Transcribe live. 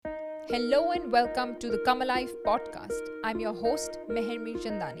Hello and welcome to the Come Alive podcast. I'm your host, Mehermi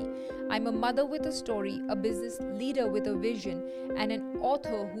Chandani. I'm a mother with a story, a business leader with a vision, and an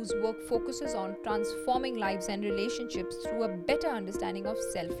author whose work focuses on transforming lives and relationships through a better understanding of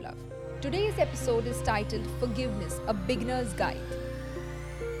self-love. Today's episode is titled Forgiveness, a Beginner's Guide.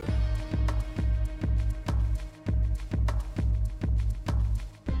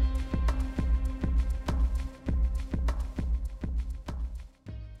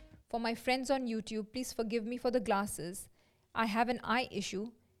 For my friends on YouTube, please forgive me for the glasses. I have an eye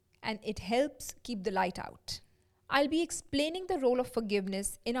issue and it helps keep the light out. I'll be explaining the role of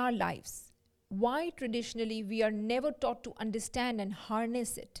forgiveness in our lives, why traditionally we are never taught to understand and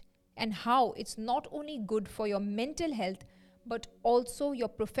harness it, and how it's not only good for your mental health but also your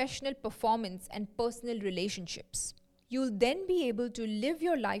professional performance and personal relationships. You'll then be able to live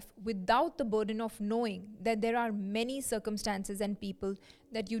your life without the burden of knowing that there are many circumstances and people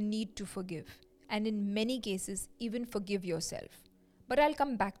that you need to forgive, and in many cases, even forgive yourself. But I'll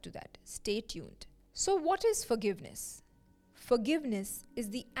come back to that. Stay tuned. So, what is forgiveness? Forgiveness is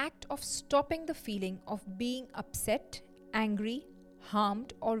the act of stopping the feeling of being upset, angry,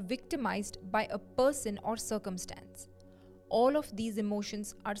 harmed, or victimized by a person or circumstance. All of these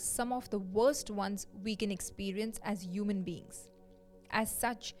emotions are some of the worst ones we can experience as human beings. As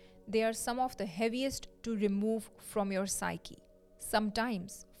such, they are some of the heaviest to remove from your psyche.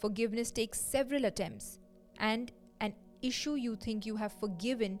 Sometimes, forgiveness takes several attempts, and an issue you think you have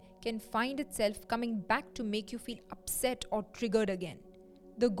forgiven can find itself coming back to make you feel upset or triggered again.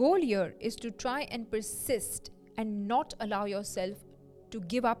 The goal here is to try and persist and not allow yourself to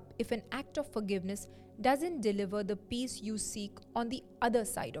give up if an act of forgiveness doesn't deliver the peace you seek on the other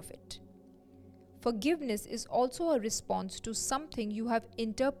side of it. Forgiveness is also a response to something you have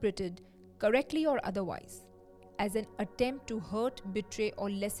interpreted, correctly or otherwise, as an attempt to hurt, betray, or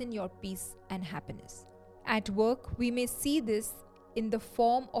lessen your peace and happiness. At work, we may see this in the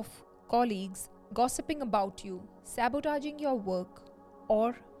form of colleagues gossiping about you, sabotaging your work,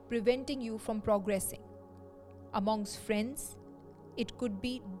 or preventing you from progressing. Amongst friends, it could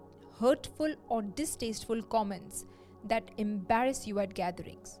be hurtful or distasteful comments that embarrass you at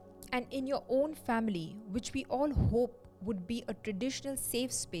gatherings. And in your own family, which we all hope would be a traditional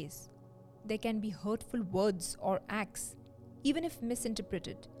safe space, there can be hurtful words or acts, even if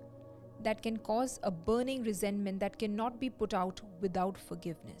misinterpreted, that can cause a burning resentment that cannot be put out without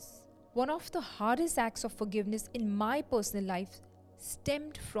forgiveness. One of the hardest acts of forgiveness in my personal life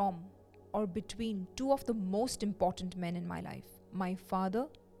stemmed from or between two of the most important men in my life, my father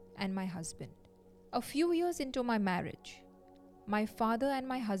and my husband. A few years into my marriage, my father and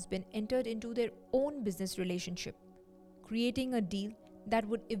my husband entered into their own business relationship, creating a deal that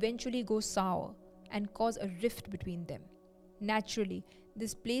would eventually go sour and cause a rift between them. Naturally,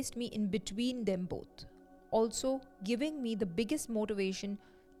 this placed me in between them both, also giving me the biggest motivation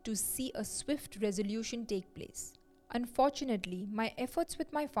to see a swift resolution take place. Unfortunately, my efforts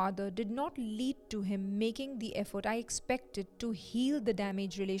with my father did not lead to him making the effort I expected to heal the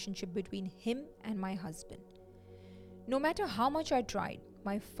damaged relationship between him and my husband. No matter how much I tried,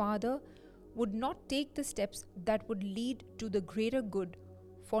 my father would not take the steps that would lead to the greater good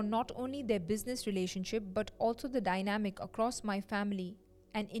for not only their business relationship but also the dynamic across my family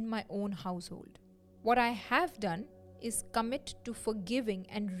and in my own household. What I have done is commit to forgiving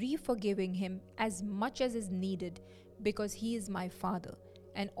and re-forgiving him as much as is needed because he is my father.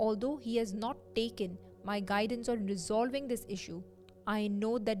 And although he has not taken my guidance on resolving this issue, I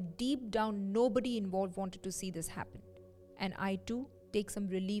know that deep down nobody involved wanted to see this happen. And I too take some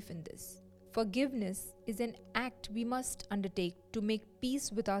relief in this. Forgiveness is an act we must undertake to make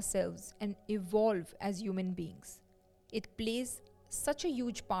peace with ourselves and evolve as human beings. It plays such a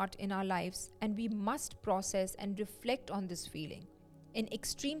huge part in our lives, and we must process and reflect on this feeling. In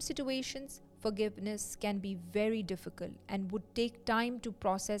extreme situations, forgiveness can be very difficult and would take time to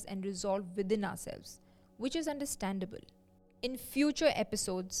process and resolve within ourselves, which is understandable. In future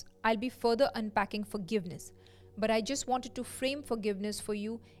episodes, I'll be further unpacking forgiveness, but I just wanted to frame forgiveness for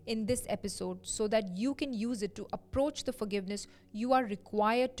you in this episode so that you can use it to approach the forgiveness you are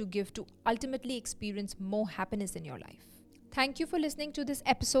required to give to ultimately experience more happiness in your life. Thank you for listening to this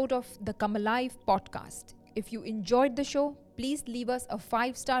episode of the Come Alive podcast. If you enjoyed the show, please leave us a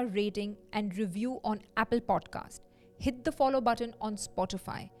 5-star rating and review on Apple Podcast. Hit the follow button on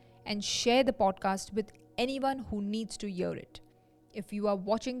Spotify and share the podcast with anyone who needs to hear it. If you are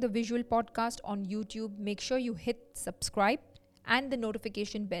watching the visual podcast on YouTube, make sure you hit subscribe and the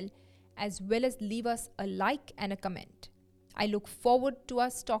notification bell, as well as leave us a like and a comment. I look forward to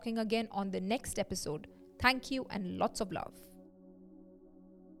us talking again on the next episode. Thank you and lots of love.